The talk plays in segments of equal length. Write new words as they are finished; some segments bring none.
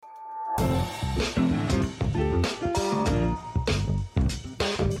Welcome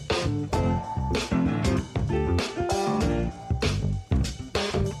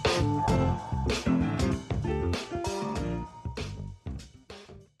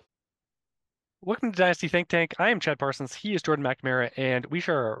to Dynasty Think Tank. I am Chad Parsons. He is Jordan McNamara, and we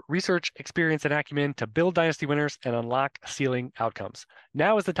share our research, experience, and acumen to build Dynasty winners and unlock ceiling outcomes.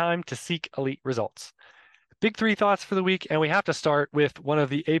 Now is the time to seek elite results. Big three thoughts for the week, and we have to start with one of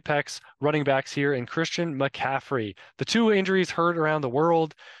the apex running backs here in Christian McCaffrey. The two injuries heard around the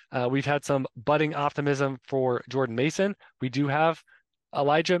world. We've had some budding optimism for Jordan Mason. We do have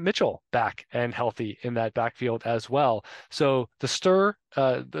Elijah Mitchell back and healthy in that backfield as well. So the straw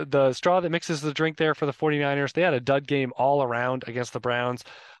that mixes the drink there for the 49ers, they had a dud game all around against the Browns.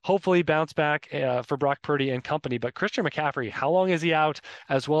 Hopefully bounce back for Brock Purdy and company. But Christian McCaffrey, how long is he out?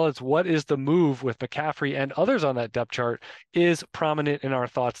 As well as what is the move with McCaffrey and others on that depth chart is prominent in our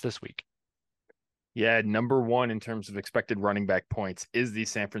thoughts this week. Yeah, number one in terms of expected running back points is the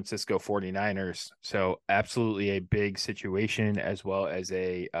San Francisco 49ers. So absolutely a big situation, as well as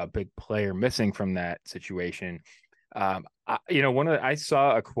a big player missing from that situation. I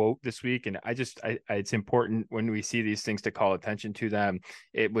saw a quote this week, and it's important when we see these things to call attention to them.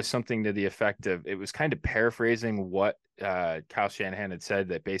 It was something to the effect of, it was kind of paraphrasing what Kyle Shanahan had said,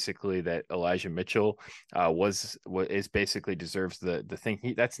 that basically that Elijah Mitchell basically deserves the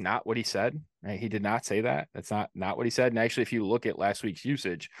thing. That's not what he said. Right? He did not say that. That's not what he said. And actually, if you look at last week's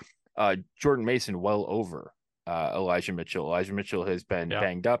usage, Jordan Mason well over Elijah Mitchell. Elijah Mitchell has been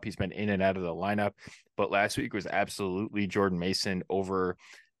banged up. He's been in and out of the lineup, but last week was absolutely Jordan Mason over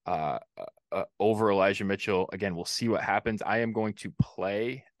Elijah Mitchell. Again, we'll see what happens. I am going to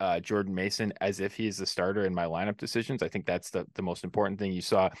play Jordan Mason as if he is the starter in my lineup decisions. I think that's the most important thing. You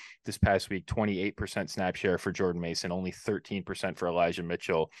saw this past week, 28% snap share for Jordan Mason, only 13% for Elijah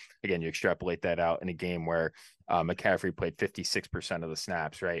Mitchell. Again, you extrapolate that out in a game where McCaffrey played 56% of the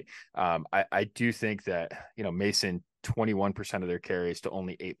snaps, right? I do think that, Mason, 21% of their carries to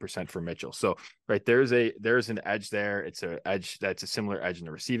only 8% for Mitchell. So right, there's an edge there. It's an edge that's a similar edge in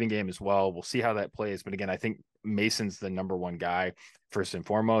the receiving game as well. We'll see how that plays. But again, I think Mason's the number one guy first and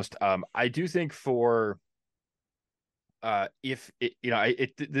foremost. I do think for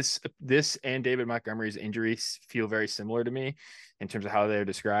this and David Montgomery's injuries feel very similar to me in terms of how they're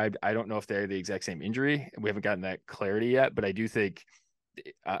described. I don't know if they're the exact same injury. We haven't gotten that clarity yet, but I do think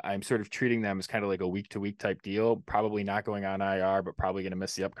I'm sort of treating them as kind of like a week to week type deal, probably not going on IR, but probably going to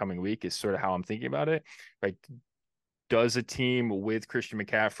miss the upcoming week is sort of how I'm thinking about it. Right. Does a team with Christian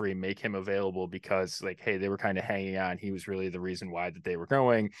McCaffrey make him available because, like, hey, they were kind of hanging on. He was really the reason why that they were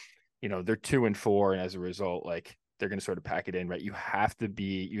going, they're 2-4. And as a result, like, they're going to sort of pack it in, right? You have to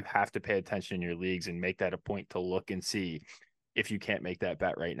pay attention in your leagues and make that a point to look and see if you can't make that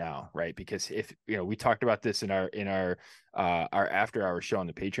bet right now, right? Because if, we talked about this in our after hour show on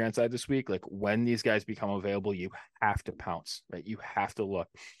the Patreon side this week, like, when these guys become available, you have to pounce, right? You have to look.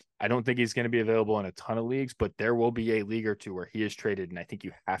 I don't think he's going to be available in a ton of leagues, but there will be a league or two where he is traded. And I think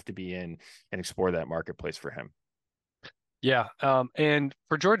you have to be in and explore that marketplace for him. Yeah. And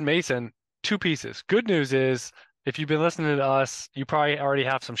for Jordan Mason, two pieces. Good news is, if you've been listening to us, you probably already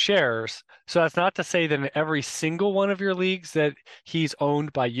have some shares. So that's not to say that in every single one of your leagues that he's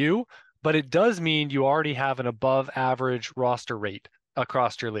owned by you, but it does mean you already have an above average roster rate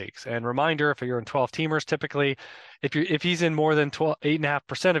across your leagues. And reminder, if you're in 12 teamers, typically, if he's in more than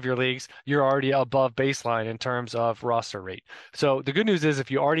 8.5% of your leagues, you're already above baseline in terms of roster rate. So the good news is,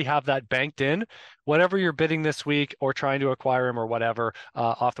 if you already have that banked in, whatever you're bidding this week or trying to acquire him or whatever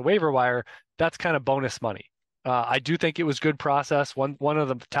off the waiver wire, that's kind of bonus money. I do think it was good process. One of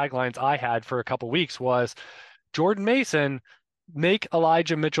the taglines I had for a couple of weeks was, Jordan Mason, make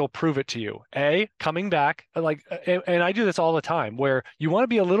Elijah Mitchell prove it to you. Coming back, and I do this all the time, where you want to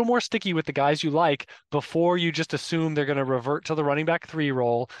be a little more sticky with the guys you like before you just assume they're going to revert to the running back 3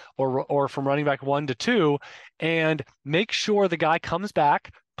 role or from running back 1 to 2, and make sure the guy comes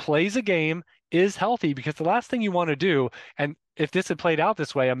back, plays a game, is healthy, because the last thing you want to do, and if this had played out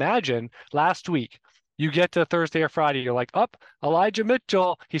this way, imagine last week, you get to Thursday or Friday, you're like, Elijah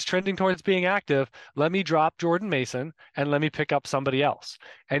Mitchell, he's trending towards being active. Let me drop Jordan Mason and let me pick up somebody else.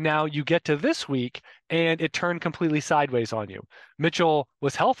 And now you get to this week and it turned completely sideways on you. Mitchell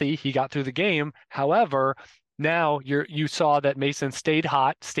was healthy. He got through the game. However, now you saw that Mason stayed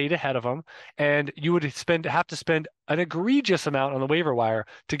hot, stayed ahead of him, and you would have to spend an egregious amount on the waiver wire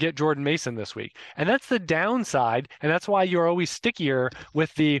to get Jordan Mason this week. And that's the downside, and that's why you're always stickier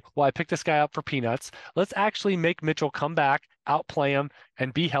with I picked this guy up for peanuts. Let's actually make Mitchell come back, outplay him,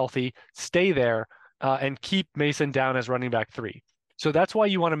 and be healthy, stay there, and keep Mason down as running back 3. So that's why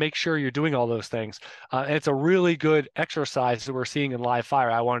you want to make sure you're doing all those things. And it's a really good exercise that we're seeing in live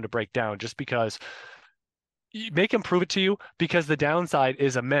fire. I wanted to break down just because make him prove it to you, because the downside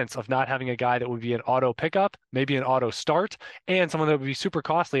is immense of not having a guy that would be an auto pickup, maybe an auto start, and someone that would be super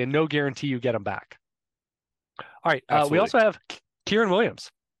costly and no guarantee you get him back. All right. We Absolutely. also have Kyren Williams.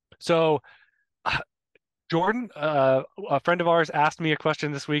 So Jordan, a friend of ours asked me a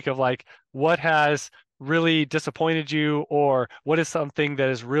question this week of like, what has really disappointed you, or what is something that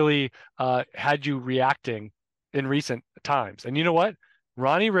has really had you reacting in recent times? And you know what?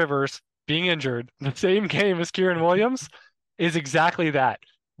 Ronnie Rivers being injured the same game as Kyren Williams is exactly that.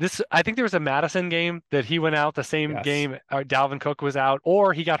 I think there was a Madison game that he went out the same Yes. game Dalvin Cook was out,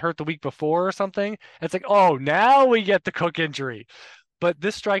 or he got hurt the week before or something. It's like, oh, now we get the Cook injury. But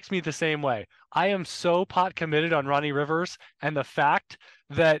this strikes me the same way. I am so pot committed on Ronnie Rivers, and the fact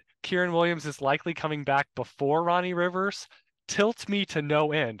that Kyren Williams is likely coming back before Ronnie Rivers tilts me to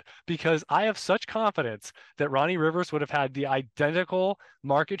no end, because I have such confidence that Ronnie Rivers would have had the identical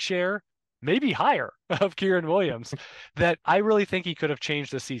market share, maybe higher, of Kyren Williams, that I really think he could have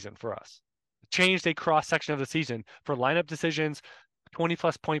changed the season for us. Changed a cross section of the season for lineup decisions, 20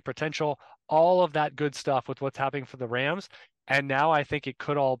 plus point potential, all of that good stuff with what's happening for the Rams. And now I think it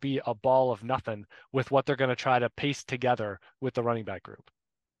could all be a ball of nothing with what they're going to try to paste together with the running back group.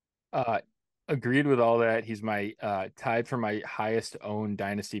 Uh, Agreed with all that. He's my tied for my highest owned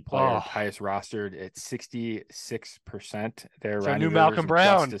dynasty player, Oh, highest rostered at 66% there, it's our Ronnie new Rivers Malcolm and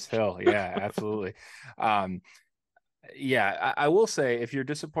Brown. Justice Hill. Yeah, absolutely. Um, yeah, I will say if you're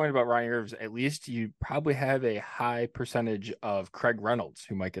disappointed about Ronnie Rivers, at least you probably have a high percentage of Craig Reynolds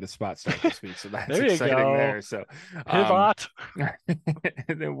who might get a spot start this week. So that's There you exciting go. there. So um Pivot.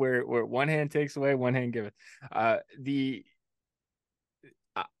 and then where one hand takes away, one hand giveth. The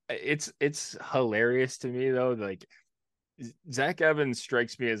it's hilarious to me though. Like Zach Evans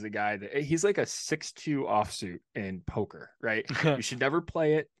strikes me as the guy that he's like a 6'2" offsuit in poker, right? You should never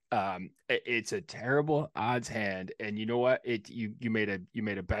play it. It's a terrible odds hand, and you know what? You made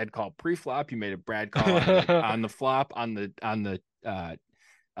a bad call pre-flop. You made a bad call on the flop on the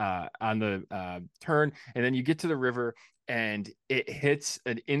turn, and then you get to the river and it hits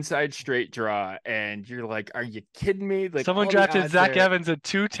an inside straight draw, and you're like, "Are you kidding me?" Like Someone all the drafted odds Zach there, Evans at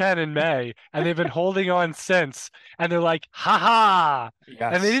 210 in May, and they've been holding on since. And they're like, ha ha.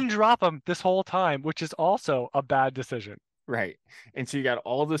 And they yes, didn't drop him this whole time, which is also a bad decision. right. And so you got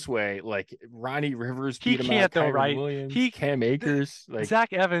all this way, like Ronnie Rivers He beat him out, can't though, Kyren right? Williams, Cam Akers, like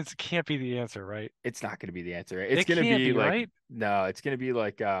Zach Evans can't be the answer, right? it's not going to be the answer. It's It going to can't be be, like right? no, it's going to be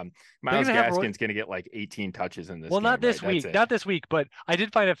like They're Miles gonna have Roy. Gaskin's going to get like 18 touches in this Well, not game, right? this That's week, it. not this week, but I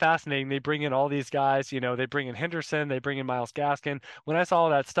did find it fascinating. They bring in all these guys, they bring in Henderson, they bring in Miles Gaskin. When I saw all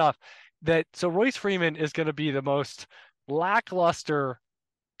that stuff, so Royce Freeman is going to be the most lackluster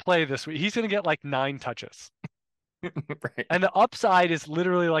play this week. He's going to get like 9 touches. Right. And the upside is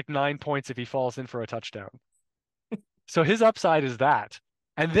literally like 9 points if he falls in for a touchdown. So his upside is that.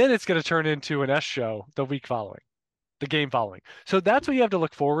 And then it's going to turn into an S show the game following. So that's what you have to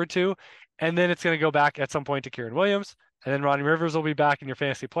look forward to. And then it's going to go back at some point to Kyren Williams. And then Ronnie Rivers will be back in your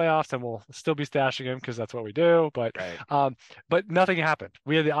fantasy playoffs, and we'll still be stashing him because that's what we do. Right. But nothing happened.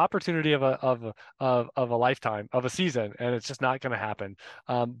 We had the opportunity of a lifetime of a season, and it's just not going to happen.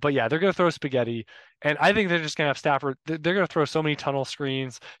 But yeah, they're going to throw spaghetti, and I think they're just going to have Stafford. They're going to throw so many tunnel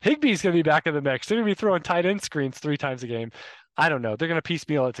screens. Higbee's going to be back in the mix. They're going to be throwing tight end screens 3 times a game. I don't know. They're going to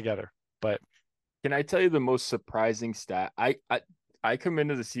piecemeal it together, but Can I tell you the most surprising stat? I come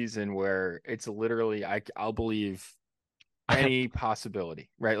into the season where it's literally I'll believe any possibility,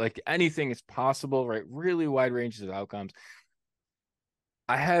 right? Like anything is possible, right? Really wide ranges of outcomes.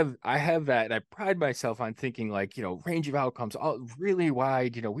 I have that, and I pride myself on thinking like, range of outcomes, all really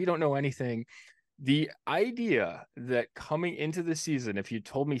wide, we don't know anything. The idea that coming into the season, if you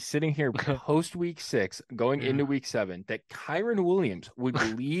told me sitting here post week 6, going yeah. into week 7, that Kyren Williams would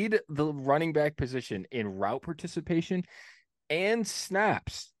lead the running back position in route participation and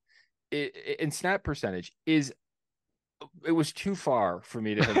snaps in snap percentage it was too far for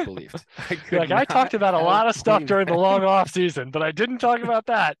me to have believed. I could I not talked about a have lot of stuff believed during the long off season, but I didn't talk about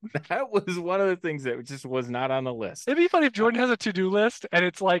that. that was one of the things that just was not on the list. It'd be funny if Jordan has a to-do list and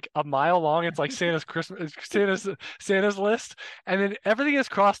it's like a mile long. It's like Santa's Christmas, Santa's list, and then everything is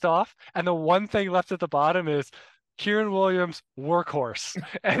crossed off, and the one thing left at the bottom is Kyren Williams workhorse,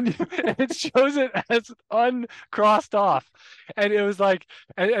 and it shows it as uncrossed off, and it was like,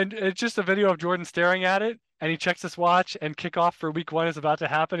 and it's just a video of Jordan staring at it, and he checks his watch, and kickoff for week 1 is about to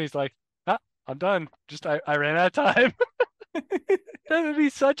happen. He's like, ah, I'm done. I ran out of time. That would be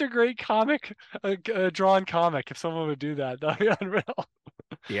such a great comic, drawn comic if someone would do that. That'd be unreal.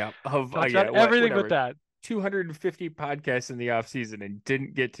 Yeah. Of Talks about yeah, everything but whatever. that. 250 podcasts in the off season and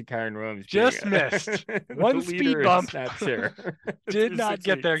didn't get to Kyren Williams being Just missed. the One leader speed in bump. snap share Did through not six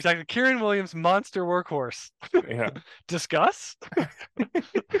get there. weeks. Exactly. Kyren Williams, monster workhorse. Yeah. Discuss? Yeah,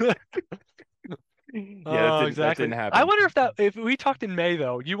 Oh, that didn't exactly. I happen. wonder if we talked in May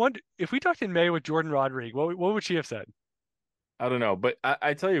though, you wonder if we talked in May with Jordan Rodriguez, what would she have said? I don't know, but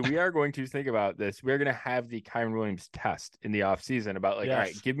I tell you, we are going to think about this. We're going to have the Kyren Williams test in the offseason about like, all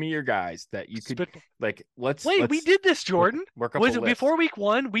right, Yes. give me your guys that you could Spitball. like, let's Wait, we did this, Jordan. work up a Was it list. before week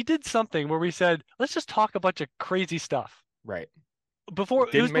one? We did something where we said, let's just talk a bunch of crazy stuff. Right. Before it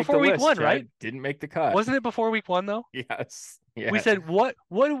was Didn't make the before week list, one, right? Chad. Didn't make the cut. Wasn't it before week one though? Yes. We Yeah. said,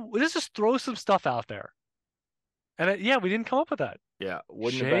 let's just throw some stuff out there. And yeah, we didn't come up with that. Yeah.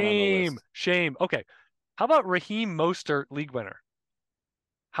 Wouldn't have been on the Shame, list. shame. Okay. How about Raheem Mostert league winner?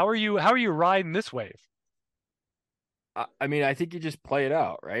 How are you riding this wave? I mean, I think you just play it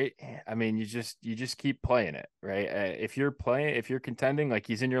out, right? I mean, you just keep playing it, right? If you're contending, like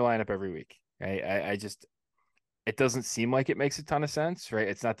he's in your lineup every week, right? I just it doesn't seem like it makes a ton of sense, right?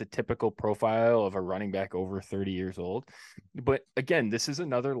 It's not the typical profile of a running back over 30 years old. But again, this is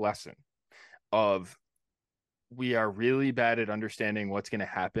another lesson of we are really bad at understanding what's going to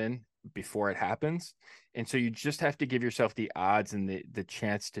happen before it happens. And so you just have to give yourself the odds and the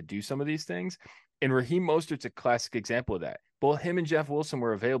chance to do some of these things. And Raheem Mostert's a classic example of that. Both him and Jeff Wilson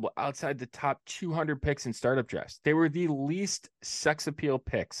were available outside the top 200 picks in startup drafts. They were the least sex appeal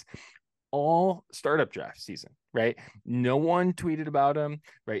picks all startup draft season, right? No one tweeted about him,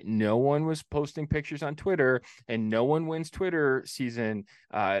 right? No one was posting pictures on Twitter, and no one wins Twitter season,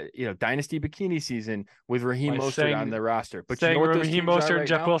 Dynasty bikini season with Raheem By Mostert on the roster. But you know saying what those Raheem teams are Mostert and right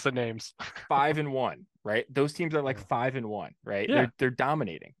Jeff now? Wilson names. 5-1, right? Those teams are like Yeah. 5-1, right? Yeah. They're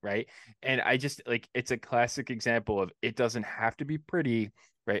dominating, right? And I just like it's a classic example of it doesn't have to be pretty,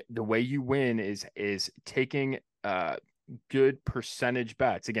 right? The way you win is taking good percentage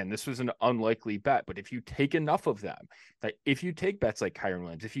bets. Again, this was an unlikely bet, but if you take enough of them, like if you take bets like Kyren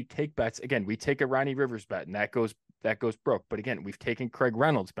Williams, if you take bets, again, we take a Ronnie Rivers bet and that goes broke. But again, we've taken Craig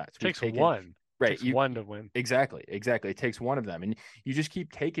Reynolds bets. We've Takes taken one. right. Takes one to win. Exactly. It takes one of them, and you just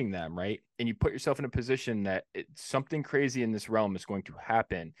keep taking them, right? And you put yourself in a position that something crazy in this realm is going to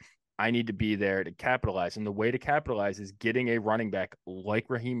happen. I need to be there to capitalize. And the way to capitalize is getting a running back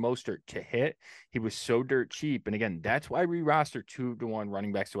like Raheem Mostert to hit. He was so dirt cheap. And again, that's why we roster 2-to-1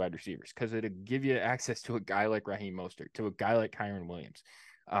 running backs to wide receivers, because it'll give you access to a guy like Raheem Mostert, to a guy like Kyren Williams,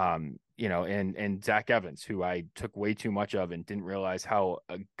 and Zach Evans, who I took way too much of and didn't realize how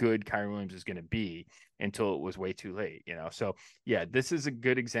good Kyren Williams is going to be until it was way too late, So yeah, this is a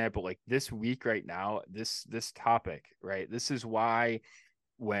good example. Like this week right now, this topic, right? This is why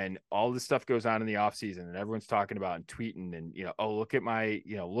when all this stuff goes on in the off season and everyone's talking about and tweeting and, look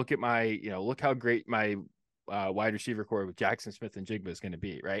how great my wide receiver core with Jackson Smith and Jigba is going to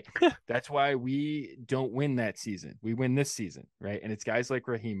be, right? That's why we don't win that season. We win this season, right? And it's guys like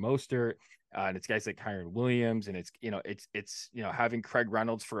Raheem Mostert, and it's guys like Kyren Williams, and it's having Craig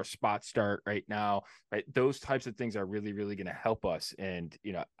Reynolds for a spot start right now, right? Those types of things are really, really going to help us. And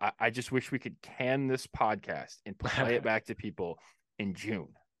I just wish we could can this podcast and play it back to people in June,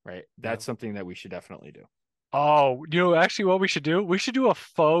 right? That's something that we should definitely do. Oh, actually what we should do? We should do a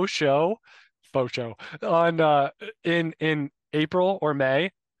faux show on in April or May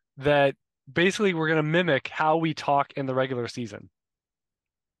that basically we're gonna mimic how we talk in the regular season.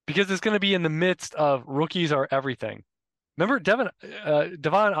 Because it's gonna be in the midst of rookies are everything. Remember Devon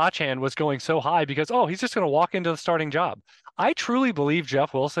Achane was going so high because he's just gonna walk into the starting job. I truly believe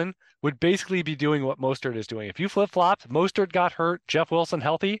Jeff Wilson would basically be doing what Mostert is doing. If you flip-flopped, Mostert got hurt, Jeff Wilson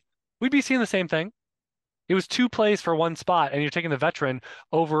healthy, we'd be seeing the same thing. It was 2 plays for one spot, and you're taking the veteran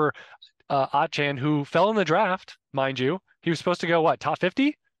over Achane, who fell in the draft, mind you. He was supposed to go, top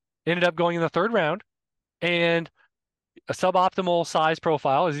 50? Ended up going in the third round, and a suboptimal size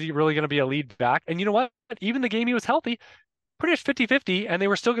profile. Is he really going to be a lead back? And you know what? Even the game he was healthy, pretty much 50-50, and they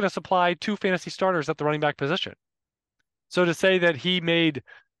were still going to supply 2 fantasy starters at the running back position. So to say that he made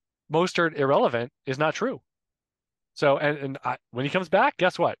Mostert irrelevant is not true. So, when he comes back,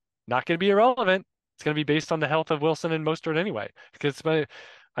 guess what? Not going to be irrelevant. It's going to be based on the health of Wilson and Mostert anyway. Because,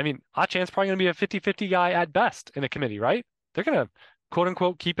 Achane's probably going to be a 50-50 guy at best in a committee, right? They're going to, quote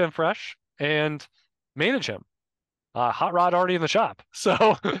unquote, keep him fresh and manage him. Hot rod already in the shop.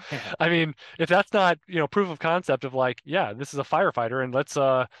 So, if that's not, proof of concept of like, yeah, this is a firefighter and let's,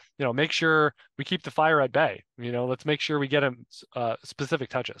 make sure we keep the fire at bay. Let's make sure we get him specific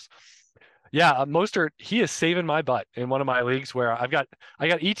touches. Yeah, Mostert, he is saving my butt in one of my leagues where I got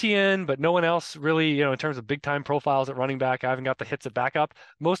ETN, but no one else really, in terms of big time profiles at running back. I haven't got the hits at backup.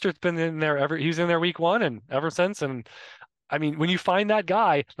 Mostert's been in there he was in there week one and ever since. And I mean, when you find that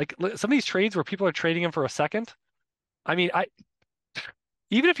guy, like some of these trades where people are trading him for a second, I mean,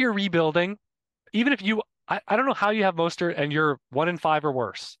 even if you're rebuilding, even if you, I don't know how you have Mostert and you're 1-5 or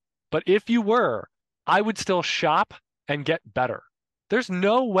worse, but if you were, I would still shop and get better. There's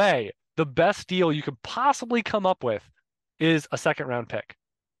no way the best deal you could possibly come up with is a second round pick.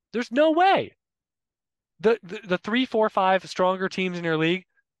 There's no way. The 3, 4, 5 stronger teams in your league,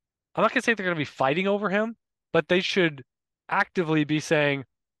 I'm not gonna say they're gonna be fighting over him, but they should actively be saying,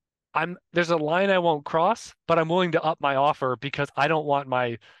 there's a line I won't cross, but I'm willing to up my offer because I don't want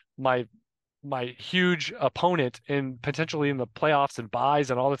my my huge opponent in potentially in the playoffs and buys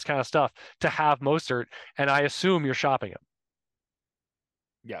and all this kind of stuff to have Mostert, and I assume you're shopping him.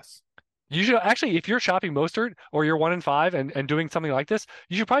 Yes. You should actually, if you're shopping Mostert or you're 1-5 and doing something like this,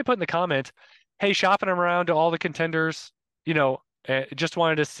 you should probably put in the comment, "Hey, shopping him around to all the contenders, just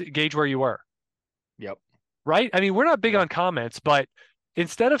wanted to gauge where you were." Yep. Right? I mean, we're not big Yeah. on comments, but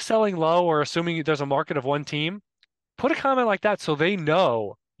instead of selling low or assuming there's a market of one team, put a comment like that so they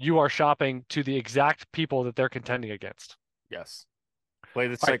know you are shopping to the exact people that they're contending against. Yes. Play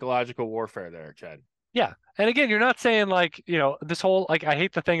the All right. psychological warfare there, Chad. Yeah. And again, you're not saying like, this whole, like, I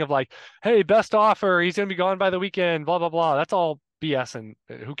hate the thing of like, hey, best offer, he's going to be gone by the weekend, blah, blah, blah. That's all BS and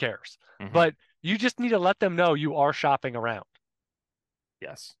who cares? Mm-hmm. But you just need to let them know you are shopping around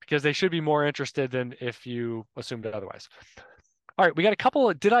Yes. because they should be more interested than if you assumed otherwise. All right. We got a couple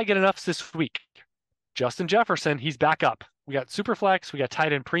of, did I get enough this week? Justin Jefferson, he's back up. We got Superflex, we got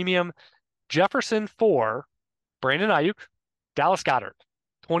tight end premium. Jefferson 4, Brandon Ayuk, Dallas Goedert,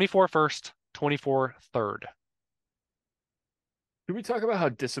 24 first, 24 third. Can we talk about how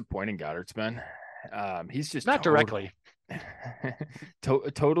disappointing Goddard's been? He's just Not directly.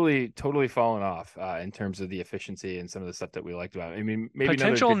 totally fallen off in terms of the efficiency and some of the stuff that we liked about it. I mean, maybe another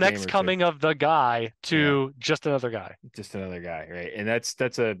Potential good game next or two. coming of the guy Yeah, to just another guy. just another guy, right? And that's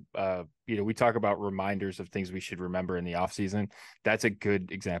a we talk about reminders of things we should remember in the offseason. That's a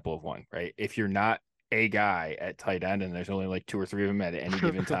good example of one, right? If you're not a guy at tight end and there's only like 2 or 3 of them at any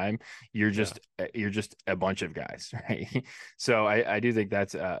given time, you're Yeah. just a bunch of guys, right? So I do think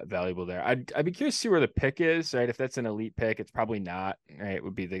that's valuable there. I'd be curious to see where the pick is, right? If that's an elite pick, it's probably not, right?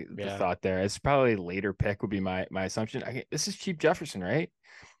 Would be the Yeah. thought there. It's probably a later pick would be my assumption. This is cheap Jefferson, right?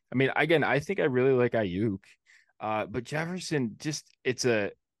 I mean, again, I think I really like Ayuk, but Jefferson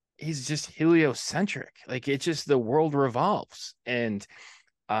he's just heliocentric. Like it's just the world revolves, and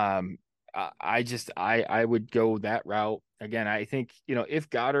um, I would go that route again. I think if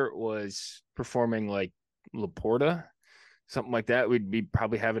Goddard was performing like Laporta, something like that, we'd be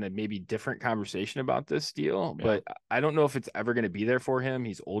probably having a maybe different conversation about this deal. Yeah. But I don't know if it's ever going to be there for him.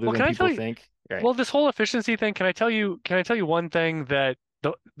 He's older Well, than can I people tell you? think. Right. Well, this whole efficiency thing, can I tell you one thing that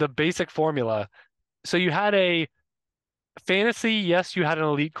the basic formula. So you had a fantasy, yes, you had an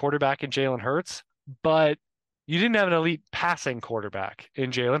elite quarterback in Jalen Hurts, but you didn't have an elite passing quarterback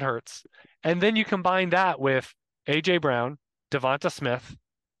in Jalen Hurts. And then you combine that with AJ Brown, Devonta Smith,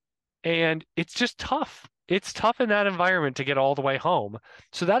 and it's just tough. It's tough in that environment to get all the way home.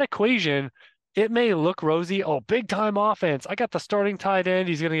 So that equation, it may look rosy. Oh, big time offense. I got the starting tight end.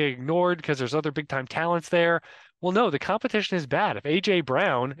 He's going to get ignored because there's other big time talents there. Well, no, the competition is bad. If AJ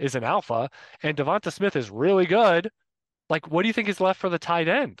Brown is an alpha and Devonta Smith is really good, like what do you think is left for the tight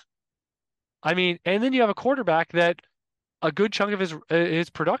end? I mean, and then you have a quarterback that a good chunk of his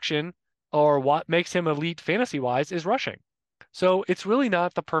production or what makes him elite fantasy wise is rushing. So it's really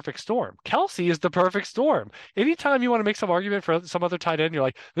not the perfect storm. Kelsey is the perfect storm. Anytime you want to make some argument for some other tight end, you're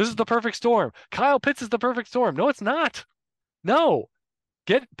like, this is the perfect storm. Kyle Pitts is the perfect storm. No, it's not. No.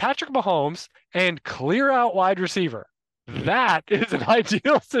 Get Patrick Mahomes and clear out wide receiver. That is an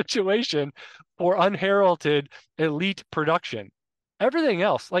ideal situation for unheralded elite production. Everything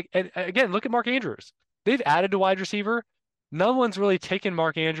else, like, and again, look at Mark Andrews. They've added to wide receiver. No one's really taken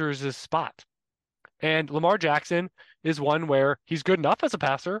Mark Andrews' spot. And Lamar Jackson is one where he's good enough as a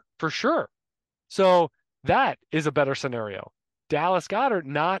passer for sure. So that is a better scenario. Dallas Goedert,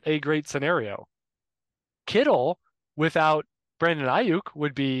 not a great scenario. Kittle without Brandon Ayuk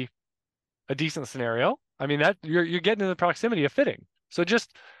would be a decent scenario. I mean that you're getting in the proximity of fitting. So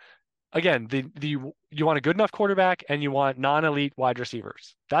just again, you want a good enough quarterback and you want non-elite wide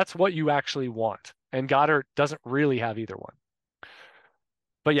receivers. That's what you actually want. And Goddard doesn't really have either one.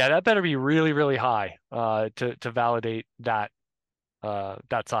 But yeah, that better be really, really high to validate that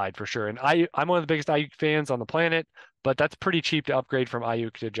side for sure. And I'm one of the biggest Ayuk fans on the planet, but that's pretty cheap to upgrade from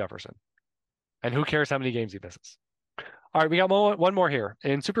Ayuk to Jefferson. And who cares how many games he misses? All right, we got one more here.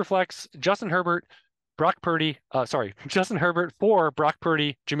 In Superflex, Justin Herbert, Brock Purdy, Justin Herbert for Brock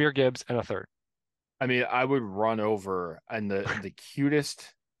Purdy, Jahmyr Gibbs, and a third. I mean, I would run over and the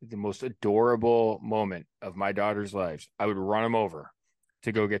cutest, the most adorable moment of my daughter's lives. I would run him over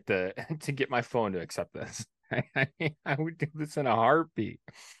to go get to get my phone to accept this. I would do this in a heartbeat.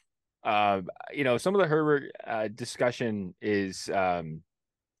 Some of the Herbert discussion is odd,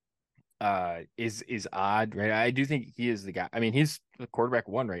 right? I do think he is the guy. I mean, he's the quarterback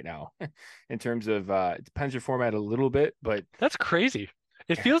one right now in terms of it depends your format a little bit, but That's crazy.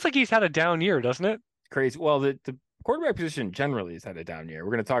 It feels like he's had a down year, doesn't it? crazy. Well, the quarterback position generally has had a down year.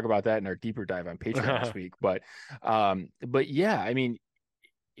 We're going to talk about that in our deeper dive on Patreon this week, but yeah, I mean,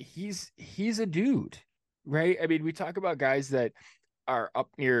 he's a dude, right? I mean, we talk about guys that are up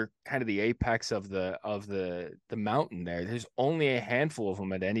near kind of the apex of the mountain there. There's only a handful of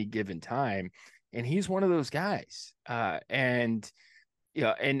them at any given time, and he's one of those guys. And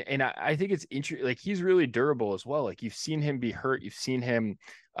yeah, and I think it's interesting. Like he's really durable as well. Like you've seen him be hurt. You've seen him.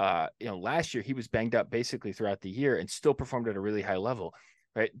 Last year he was banged up basically throughout the year and still performed at a really high level.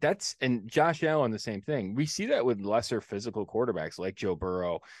 Right. And Josh Allen, the same thing. We see that with lesser physical quarterbacks like Joe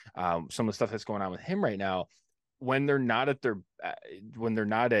Burrow. Some of the stuff that's going on with him right now, when they're not at when they're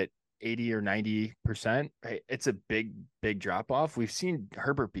not at 80 or 90%, right, it's a big drop off. We've seen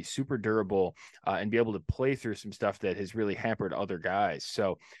Herbert be super durable and be able to play through some stuff that has really hampered other guys.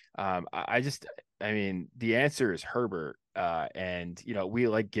 So I mean, the answer is Herbert. And we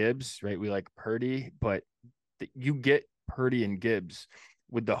like Gibbs, right? We like Purdy, but you get Purdy and Gibbs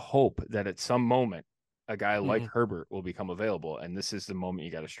with the hope that at some moment a guy like Herbert will become available, and this is the moment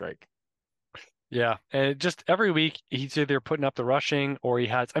you got to strike. Yeah, and just every week he's either putting up the rushing or he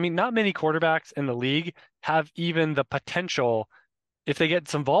has. I mean, not many quarterbacks in the league have even the potential, if they get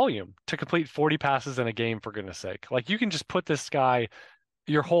some volume, to complete 40 passes in a game, for goodness sake. Like you can just put this guy,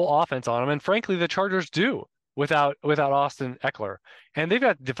 your whole offense on him, and frankly, the Chargers do without Austin Eckler. And they've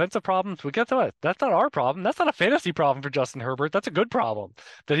got defensive problems. But guess what? That's not our problem. That's not a fantasy problem for Justin Herbert. That's a good problem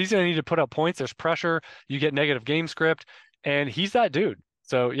that he's going to need to put up points. There's pressure. You get negative game script, and he's that dude.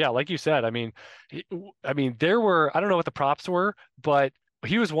 So yeah, like you said, there were, I don't know what the props were, but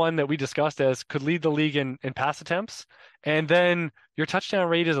he was one that we discussed as could lead the league in pass attempts. And then your touchdown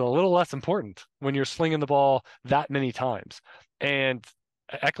rate is a little less important when you're slinging the ball that many times. And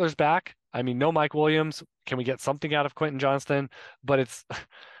Eckler's back. I mean, no Mike Williams. Can we get something out of Quentin Johnston? But it's,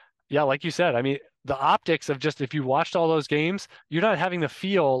 yeah, like you said, I mean, the optics of just if you watched all those games, you're not having the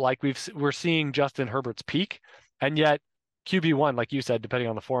feel like we're seeing Justin Herbert's peak. And yet QB1, like you said, depending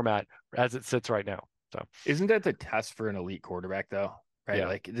on the format as it sits right now. So isn't that the test for an elite quarterback though? Right. yeah.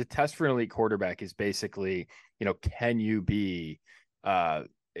 Like the test for an elite quarterback is basically, can you be, a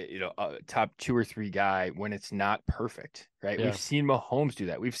top 2 or 3 guy when it's not perfect, right? Yeah. We've seen Mahomes do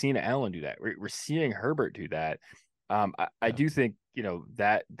that. We've seen Allen do that. We're seeing Herbert do that. I do think,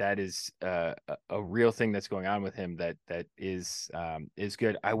 that is a real thing that's going on with him that is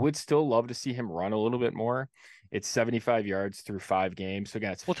good. I would still love to see him run a little bit more. It's 75 yards through 5 games. So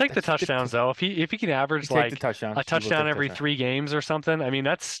again, We'll take the touchdowns though. If he can average take the like touchdown. a touchdown every 3 games or something, I mean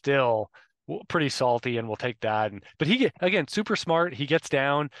that's still pretty salty, and we'll take that. But again, super smart. He gets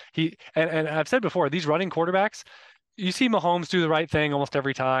down. And I've said before, these running quarterbacks, you see Mahomes do the right thing almost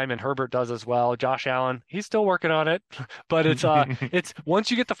every time, and Herbert does as well. Josh Allen, he's still working on it, but it's once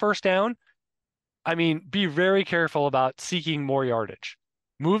you get the first down, I mean, be very careful about seeking more yardage.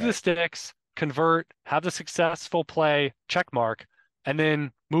 Move the Right. sticks, convert, have the successful play, check mark, and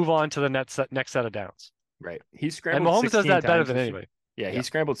then move on to the next set of downs. Right. He And scrambled Mahomes does 16 that better times than this year. anybody. Yeah, he Yeah.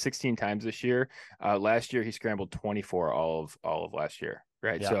 scrambled 16 times this year. Last year he scrambled 24 all of last year.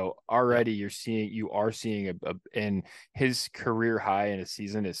 Right. Yeah. So Yeah. already you are seeing and his career high in a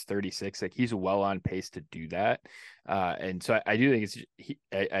season is 36. Like he's well on pace to do that. And so I do think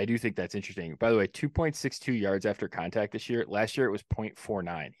I do think that's interesting. By the way, 2.62 yards after contact this year. Last year it was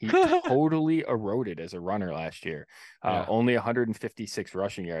 0.49. He totally eroded as a runner last year. Yeah. Only 156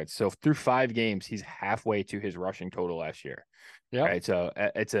 rushing yards. So through 5 games, he's halfway to his rushing total last year. Yeah. Right. So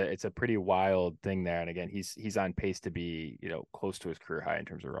it's a pretty wild thing there. And again, he's on pace to be, close to his career high in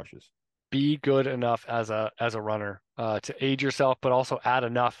terms of rushes. Be good enough as a runner to aid yourself, but also add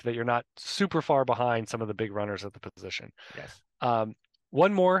enough that you're not super far behind some of the big runners at the position. Yes.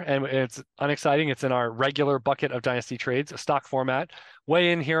 One more, and it's unexciting. It's in our regular bucket of dynasty trades, a stock format.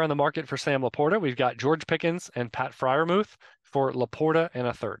 Weigh in here on the market for Sam Laporta. We've got George Pickens and Pat Fryermuth for Laporta and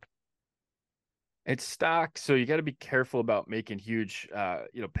a third. It's stock, so you got to be careful about making huge,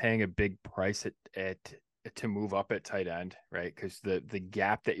 paying a big price at to move up at tight end, right? Because the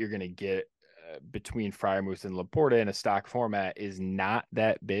gap that you're going to get between Freiermuth and Laporta in a stock format is not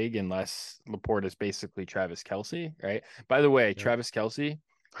that big unless Laporta is basically Travis Kelce, right? By the way, Yep. Travis Kelce,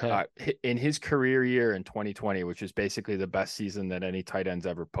 in his career year in 2020, which is basically the best season that any tight ends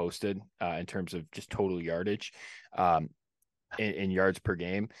ever posted in terms of just total yardage, in yards per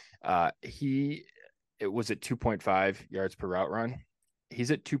game, it was at 2.5 yards per route run. He's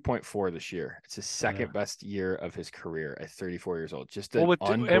at 2.4 this year. It's his second best year of his career at 34 years old. Just an Well,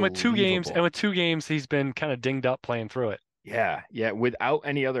 unbelievable. with 2 games, he's been kind of dinged up playing through it. Yeah, without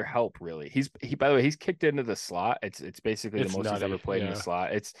any other help, really. By the way, he's kicked into the slot. It's basically the It's most he's ever nutty. played in the Yeah.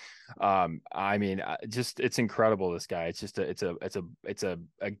 slot. I mean, just it's incredible. This guy. It's just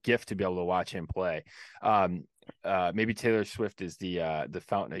a gift to be able to watch him play. Maybe Taylor Swift is the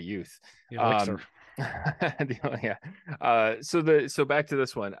fountain of youth. The elixir. Yeah. So back to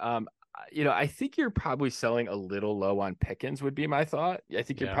this one. I think you're probably selling a little low on Pickens would be my thought. I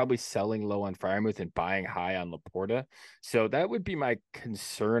think you're Yeah. probably selling low on Freiermuth and buying high on Laporta. So that would be my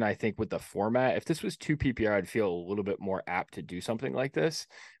concern, I think, with the format. If this was 2 PPR, I'd feel a little bit more apt to do something like this.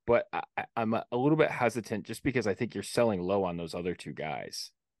 But I'm a little bit hesitant just because I think you're selling low on those other two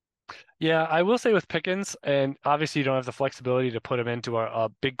guys. Yeah, I will say with Pickens, and obviously you don't have the flexibility to put him into a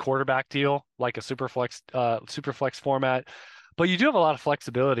big quarterback deal like a super flex format. But you do have a lot of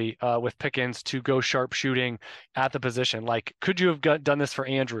flexibility with Pickens to go sharpshooting at the position. Like, could you have done this for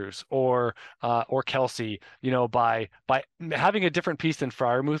Andrews or Kelsey? By having a different piece than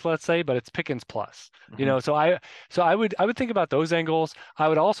Freiermuth, let's say, but it's Pickens plus. Mm-hmm. So I would think about those angles. I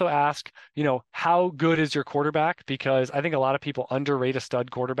would also ask, how good is your quarterback? Because I think a lot of people underrate a stud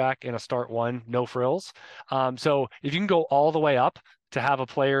quarterback in a start one, no frills. So if you can go all the way up to have a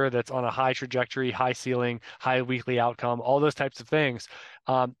player that's on a high trajectory, high ceiling, high weekly outcome, all those types of things,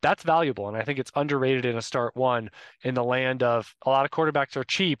 that's valuable. And I think it's underrated in a start one in the land of a lot of quarterbacks are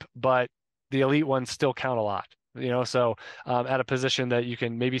cheap, but the elite ones still count a lot. So at a position that you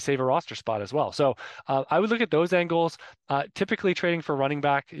can maybe save a roster spot as well. So I would look at those angles. Typically trading for running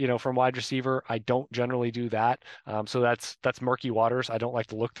back, from wide receiver, I don't generally do that. So that's murky waters. I don't like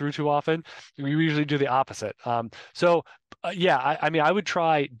to look through too often. We usually do the opposite. Yeah, I mean, I would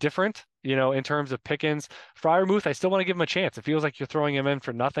try different, in terms of Pickens. Freiermuth, I still want to give him a chance. It feels like you're throwing him in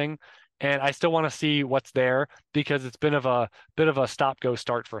for nothing. And I still want to see what's there because it's been a bit of a stop-go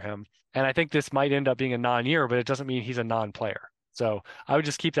start for him. And I think this might end up being a non-year, but it doesn't mean he's a non-player. So I would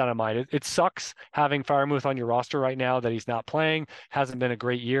just keep that in mind. It sucks having Freiermuth on your roster right now that he's not playing, hasn't been a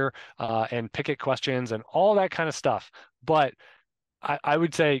great year, and Pickett questions and all that kind of stuff. But I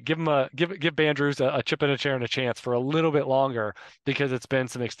would say give Bandrews a chip in a chair and a chance for a little bit longer because it's been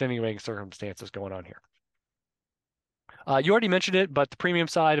some extenuating circumstances going on here. You already mentioned it, but the premium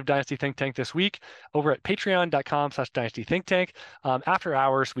side of Dynasty Think Tank this week over at patreon.com/Dynasty Think Tank. After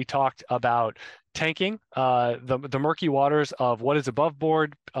hours, we talked about tanking, the murky waters of what is above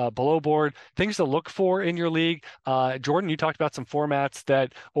board, below board, things to look for in your league. Jordan, you talked about some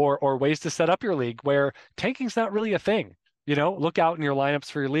formats or ways to set up your league where tanking's not really a thing. Look out in your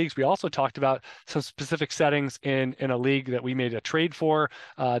lineups for your leagues. We also talked about some specific settings in a league that we made a trade for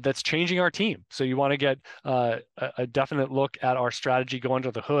that's changing our team. So you want to get a definite look at our strategy, go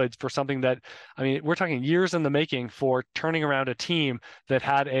under the hoods for something that, I mean, we're talking years in the making for turning around a team that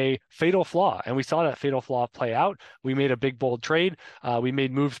had a fatal flaw. And we saw that fatal flaw play out. We made a big, bold trade. We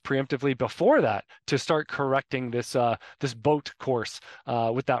made moves preemptively before that to start correcting this boat course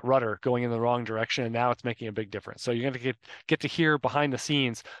with that rudder going in the wrong direction. And now it's making a big difference. So you're going to get to hear behind the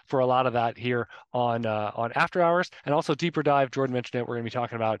scenes for a lot of that here on After Hours, and also deeper dive. Jordan mentioned it. We're going to be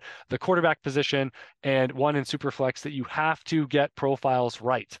talking about the quarterback position and one in Superflex that you have to get profiles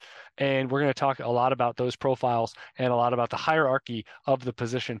right. And we're going to talk a lot about those profiles and a lot about the hierarchy of the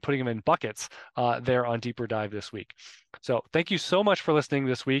position, putting them in buckets there on Deeper Dive this week. So thank you so much for listening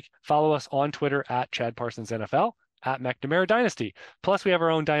this week. Follow us on Twitter at Chad Parsons NFL, at McNamara Dynasty. Plus, we have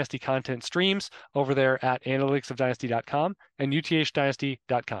our own Dynasty content streams over there at analyticsofdynasty.com and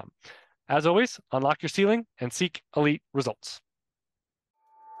uthdynasty.com. As always, unlock your ceiling and seek elite results.